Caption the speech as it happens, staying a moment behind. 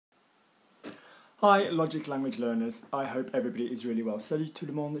Hi Logic Language Learners, I hope everybody is really well. Salut tout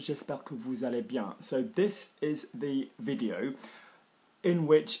le monde, j'espère que vous allez bien. So this is the video in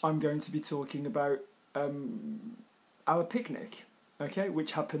which I'm going to be talking about our picnic, okay,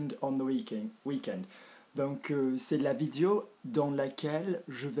 which happened on the weekend. Donc c'est la vidéo dans laquelle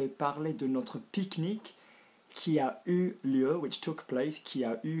je vais parler de notre pique-nique qui a eu lieu, which took place, qui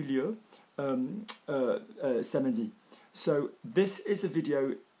a eu lieu samedi. So this is a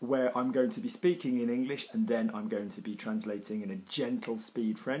video where I'm going to be speaking in English and then I'm going to be translating in a gentle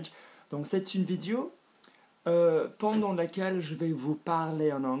speed French. Donc c'est une vidéo pendant laquelle je vais vous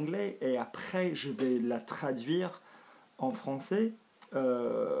parler en anglais et après je vais la traduire en français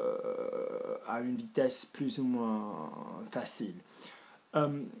à une vitesse plus ou moins facile.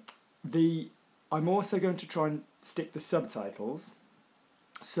 I'm also going to try and stick the subtitles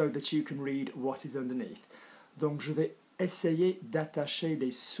so that you can read what is underneath. Donc je vais essayer d'attacher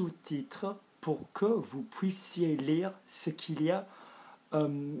les sous-titres pour que vous puissiez lire ce qu'il y a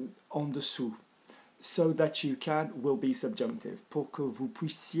en dessous. So that you can will be subjunctive. Pour que vous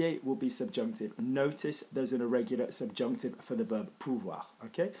puissiez will be subjunctive. Notice there's an irregular subjunctive for the verb pouvoir.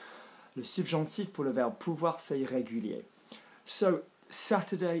 Okay? Le subjonctif pour le verbe pouvoir, c'est irrégulier. So,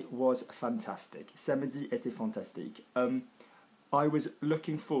 Saturday was fantastic. Samedi était fantastique. I was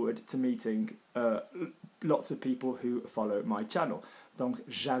looking forward to meeting lots of people who follow my channel. Donc,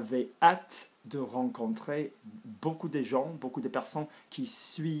 j'avais hâte de rencontrer beaucoup de gens, beaucoup de personnes qui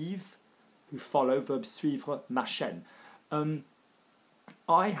suivent, who follow, verb suivre, ma chaîne.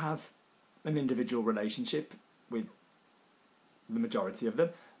 I have an individual relationship with the majority of them.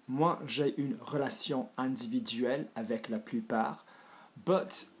 Moi, j'ai une relation individuelle avec la plupart.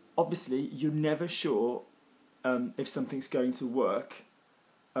 But, obviously, you're never sure if something's going to work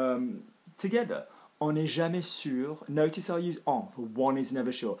together. On n'est jamais sûr. Notice I use on, for one is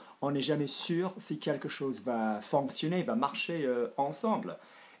never sure. On n'est jamais sûr si quelque chose va fonctionner, va marcher ensemble.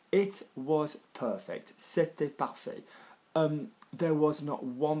 It was perfect. C'était parfait. There was not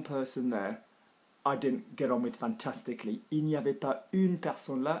one person there I didn't get on with fantastically. Il n'y avait pas une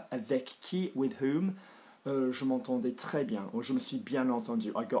personne là avec qui, with whom, je m'entendais très bien, ou je me suis bien entendu.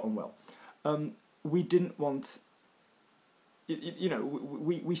 I got on well. We didn't want, you know,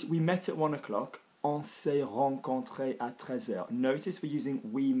 we met at 1 o'clock, on s'est rencontrés à 13h. Notice we're using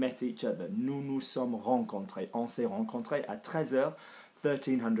we met each other. Nous nous sommes rencontrés. On s'est rencontrés à 13h,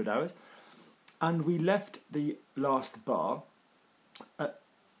 1300 hours. And we left the last bar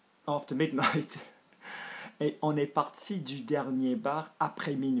after midnight. Et on est parti du dernier bar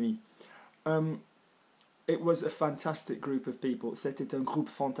après minuit. It was a fantastic group of people. C'était un groupe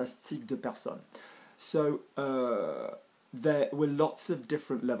fantastique de personnes. So, there were lots of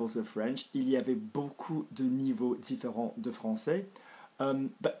different levels of French. Il y avait beaucoup de niveaux différents de français.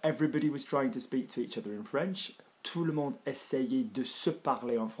 But everybody was trying to speak to each other in French. Tout le monde essayait de se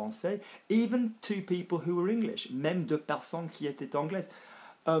parler en français. Even two people who were English. Même deux personnes qui étaient anglaises.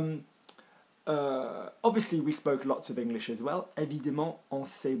 Obviously, we spoke lots of English as well. Évidemment, on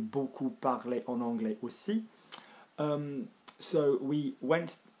s'est beaucoup parlé en anglais aussi. So we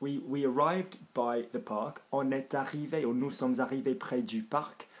arrived by the park. On est arrivé, ou nous sommes arrivés près du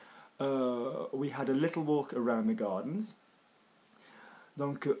parc. We had a little walk around the gardens.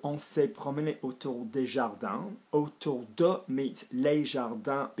 Donc, on s'est promené autour des jardins. Autour de meets les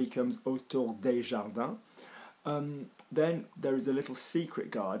jardins becomes autour des jardins. Then there is a little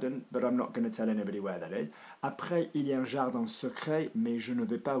secret garden, but I'm not going to tell anybody where that is. Après, il y a un jardin secret, mais je ne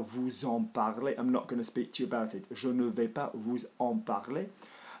vais pas vous en parler. I'm not going to speak to you about it. Je ne vais pas vous en parler.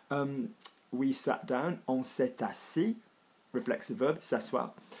 We sat down. On s'est assis. Reflexive verb,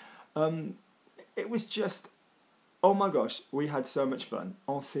 s'asseoir. It was just, oh my gosh, we had so much fun.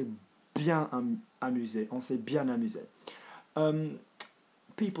 On s'est bien amusé. On s'est bien amusé.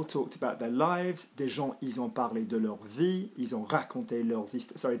 People talked about their lives. Des gens, ils ont parlé de leur vie. Ils ont raconté leurs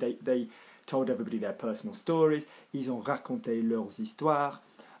histoires. Sorry, they told everybody their personal stories. Ils ont raconté leurs histoires.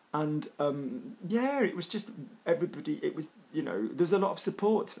 And yeah, it was just everybody. It was, you know, there was a lot of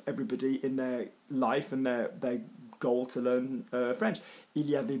support for everybody in their life and their goal to learn French. Il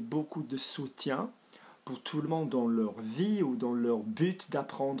y avait beaucoup de soutien pour tout le monde dans leur vie ou dans leur but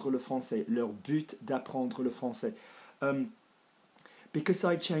d'apprendre le français. Leur but d'apprendre le français. Because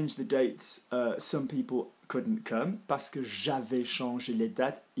I changed the dates, some people couldn't come. Parce que j'avais changé les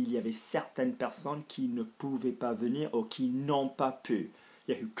dates, il y avait certaines personnes qui ne pouvaient pas venir ou qui n'ont pas pu.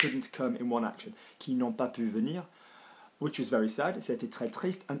 Yeah, who couldn't come in one action. Qui n'ont pas pu venir, which was very sad. C'était très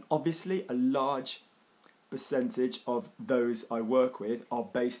triste. And obviously a large percentage of those I work with are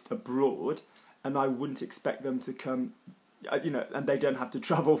based abroad. And I wouldn't expect them to come and they don't have to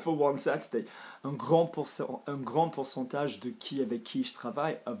travel for one Saturday. Un grand pourcentage de qui avec qui je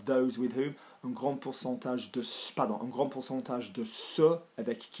travaille, of those with whom, un grand pourcentage de ceux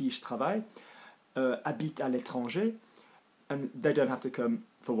avec qui je travaille habitent à l'étranger, and they don't have to come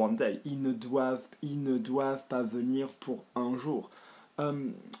for one day. Ils ne doivent pas venir pour un jour.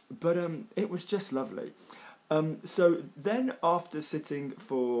 But it was just lovely. So then after staying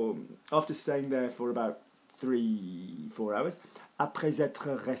there for about 3-4 hours, après être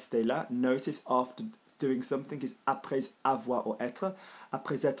resté là, notice after doing something is après avoir ou être,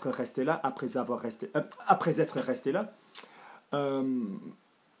 après être resté là, après être resté là.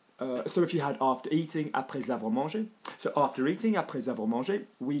 So if you had after eating, après avoir mangé. So after eating, après avoir mangé,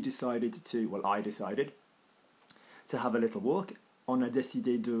 I decided to have a little walk. On a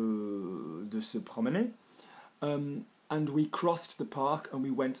décidé de se promener. And we crossed the park and we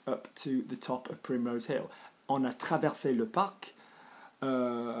went up to the top of Primrose Hill. On a traversé le parc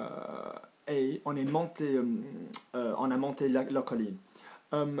et on a monté la colline.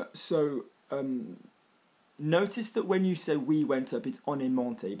 Notice that when you say we went up, it's on est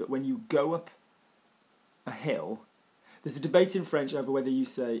monté, but when you go up a hill, there's a debate in French over whether you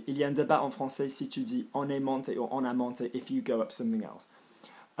say, il y a un débat en français si tu dis on est monté or on a monté if you go up something else.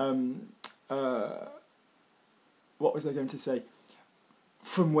 What was I going to say?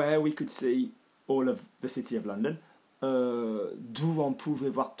 From where we could see all of the city of London, d'où on pouvait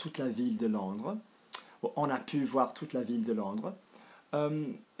voir toute la ville de Londres. On a pu voir toute la ville de Londres.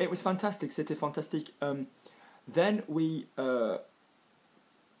 It was fantastic, c'était fantastique. Then we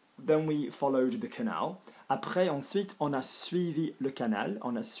followed the canal. Après, ensuite, on a suivi le canal.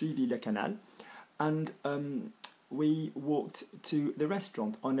 And we walked to the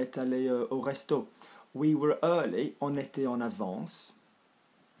restaurant. On est allé au resto. We were early. On était en avance.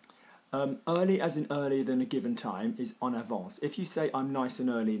 Early as in earlier than a given time is en avance. If you say I'm nice and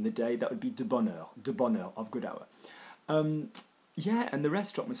early in the day, that would be de bonne heure, of good hour. Yeah, and the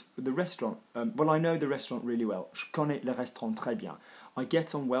restaurant, well, I know the restaurant really well. Je connais le restaurant très bien. I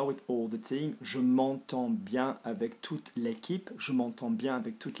get on well with all the team. Je m'entends bien avec toute l'équipe.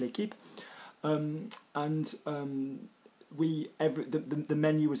 The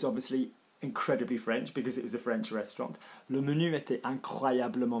menu was obviously incredibly French because it was a French restaurant. Le menu était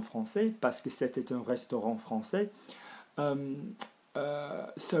incroyablement français parce que c'était un restaurant français.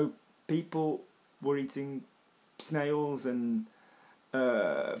 So people were eating snails and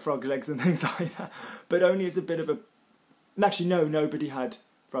frog legs and things like that, but only as a bit of a... Actually, no, nobody had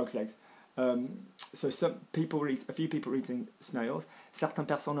frog's legs. So a few people were eating snails. Certaines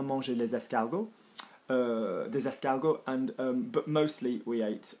personnes ont mangé les escargots. Des escargots, but mostly we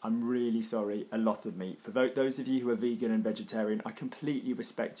ate, I'm really sorry, a lot of meat. For those of you who are vegan and vegetarian, I completely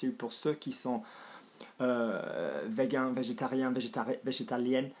respect you. Pour ceux qui sont vegan, végétarien,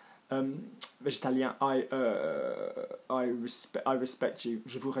 végétalien, I respect you.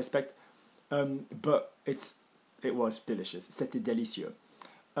 Je vous respecte. But it was delicious. C'était délicieux.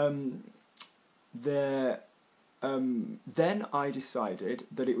 Then I decided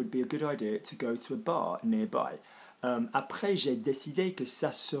that it would be a good idea to go to a bar nearby. Après, j'ai décidé que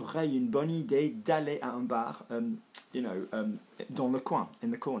ça serait une bonne idée d'aller à un bar, dans le coin,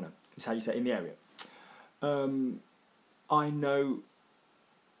 in the corner, is how you say it, in the area. I know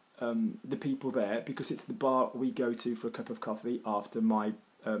the people there because it's the bar we go to for a cup of coffee after my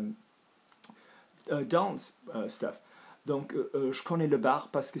dance stuff. Donc, je connais le bar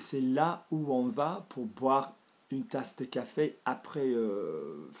parce que c'est là où on va pour boire une tasse de café après,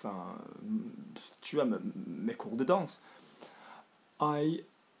 mes cours de danse. I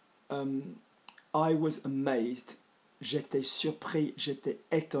was amazed. J'étais surpris, j'étais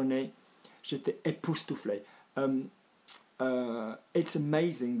étonné, j'étais époustouflé. It's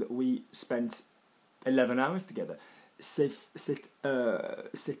amazing that we spent 11 hours together. C'est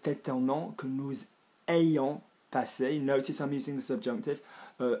étonnant que nous ayons passé, notice I'm using the subjunctive,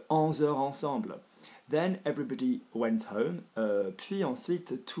 11 heures ensemble. Then everybody went home. Puis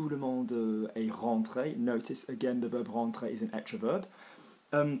ensuite, tout le monde est rentré. Notice again the verb rentrer is an extra verb.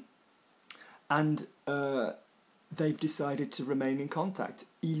 And they've decided to remain in contact.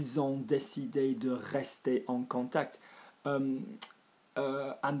 Ils ont décidé de rester en contact. And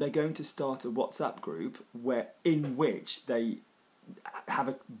they're going to start a WhatsApp group in which they have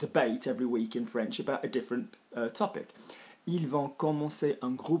a debate every week in French about a different topic. Ils vont commencer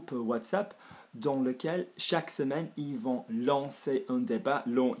un groupe WhatsApp dans lequel chaque semaine ils vont lancer un débat,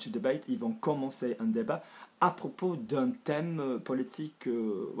 launch a debate, ils vont commencer un débat à propos d'un thème politique,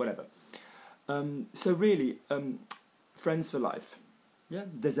 whatever. So really, friends for life, yeah,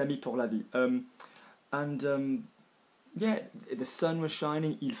 des amis pour la vie. And yeah, the sun was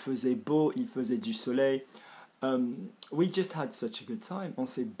shining, il faisait beau, il faisait du soleil. We just had such a good time. On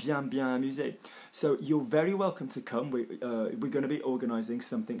s'est bien amusé. So you're very welcome to come. We're going to be organising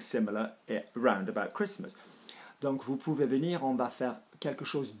something similar around about Christmas. Donc vous pouvez venir, on va faire quelque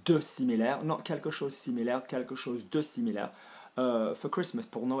chose de similaire, not quelque chose similaire, quelque chose de similaire for Christmas,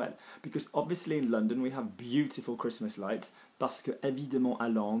 pour Noël. Because obviously in London we have beautiful Christmas lights, parce que évidemment à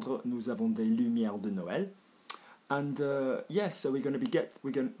Londres nous avons des lumières de Noël. And yes, so we're going to be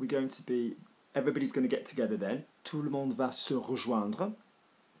everybody's going to get together then. Tout le monde va se rejoindre.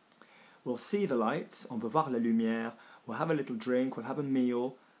 We'll see the lights. On va voir la lumière. We'll have a little drink. We'll have a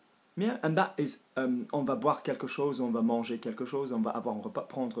meal. Yeah, and that is, on va boire quelque chose, on va manger quelque chose, on va avoir un repas,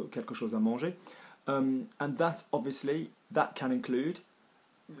 prendre quelque chose à manger. And that, obviously, that can include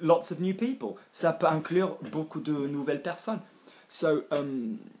lots of new people. Ça peut inclure beaucoup de nouvelles personnes. So,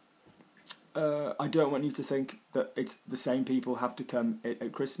 I don't want you to think that it's the same people have to come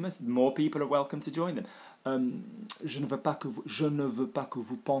at Christmas. More people are welcome to join them. Je ne veux pas que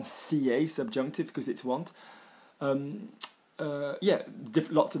vous pensiez subjunctive because it's want. Yeah,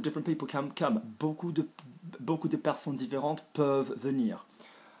 lots of different people can come. Beaucoup de personnes différentes peuvent venir.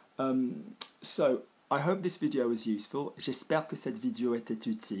 So I hope this video was useful. J'espère que cette vidéo était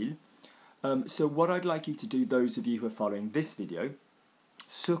utile. So what I'd like you to do, those of you who are following this video,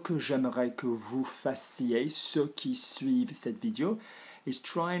 ce que j'aimerais que vous fassiez, ceux qui suivent cette vidéo, is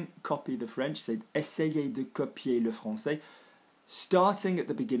try and copy the French, c'est essayer de copier le français, starting at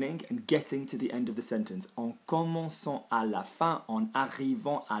the beginning and getting to the end of the sentence, en commençant à la fin, en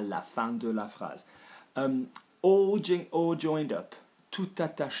arrivant à la fin de la phrase. All joined up, tout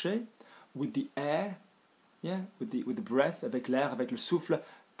attaché, with the air, yeah, with the breath, avec l'air, avec le souffle,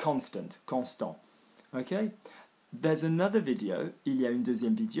 constant. Okay? There's another video, il y a une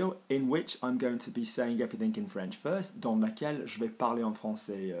deuxième vidéo, in which I'm going to be saying everything in French first, dans laquelle je vais parler en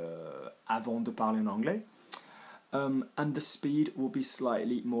français avant de parler en anglais. And the speed will be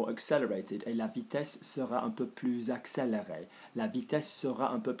slightly more accelerated, et la vitesse sera un peu plus accélérée.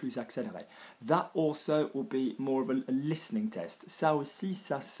 That also will be more of a listening test. Ça aussi,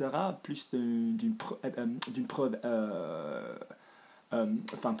 ça sera plus d'une preuve,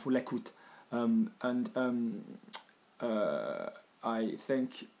 enfin pour l'écoute. I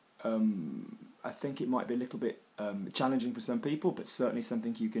think it might be a little bit challenging for some people, but certainly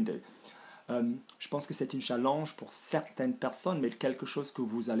something you can do. Je pense que c'est un challenge pour certaines personnes, mais quelque chose que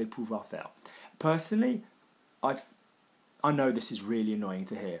vous allez pouvoir faire. Personally, I know this is really annoying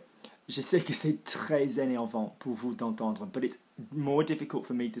to hear. Je sais que c'est très énervant pour vous d'entendre, but it's more difficult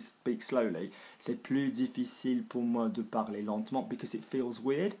for me to speak slowly. C'est plus difficile pour moi de parler lentement because it feels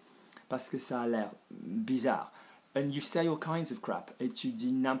weird, parce que ça a l'air bizarre. And you say all kinds of crap, et tu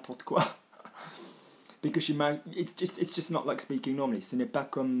dis n'importe quoi. Because it's just not like speaking normally. Ce n'est pas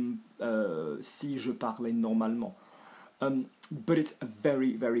comme si je parlais normalement. But it's a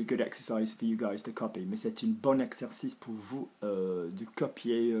very, very good exercise for you guys to copy. Mais c'est un bon exercice pour vous de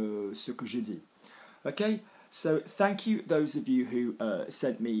copier ce que je dis. Okay? So thank you those of you who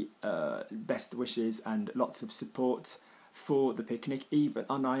sent me best wishes and lots of support for the picnic, even,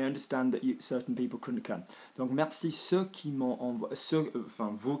 and I understand that certain people couldn't come. Donc merci ceux qui m'ont envoyé,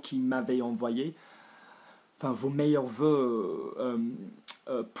 vous qui m'avez envoyé, vos meilleurs vœux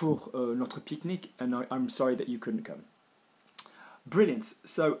pour notre pique-nique, and I'm sorry that you couldn't come. Brilliant.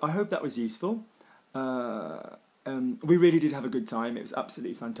 So I hope that was useful. We really did have a good time. It was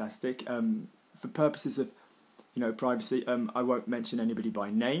absolutely fantastic. For purposes of privacy, I won't mention anybody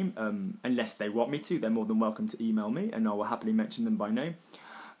by name unless they want me to. They're more than welcome to email me, and I will happily mention them by name.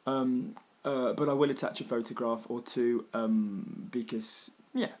 But I will attach a photograph or two because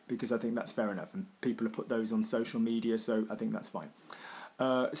I think that's fair enough, and people have put those on social media, so I think that's fine.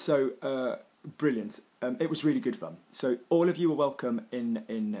 Brilliant. It was really good fun. So all of you are welcome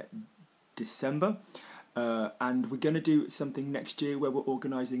in December. And we're going to do something next year where we're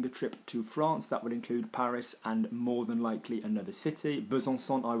organising a trip to France that will include Paris and more than likely another city.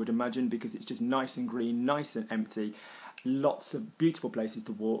 Besançon, I would imagine, because it's just nice and green, nice and empty. Lots of beautiful places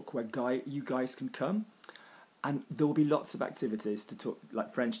to walk where you guys can come. And there will be lots of activities to talk,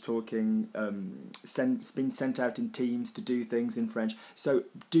 like French talking, being sent out in teams to do things in French. So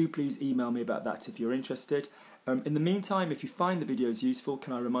do please email me about that if you're interested. In the meantime, if you find the videos useful,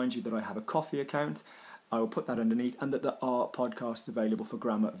 can I remind you that I have a Kofi account? I will put that underneath, and that there are podcasts available for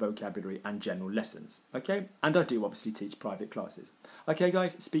grammar, vocabulary and general lessons. Okay? And I do obviously teach private classes. Okay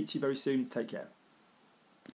guys, speak to you very soon. Take care.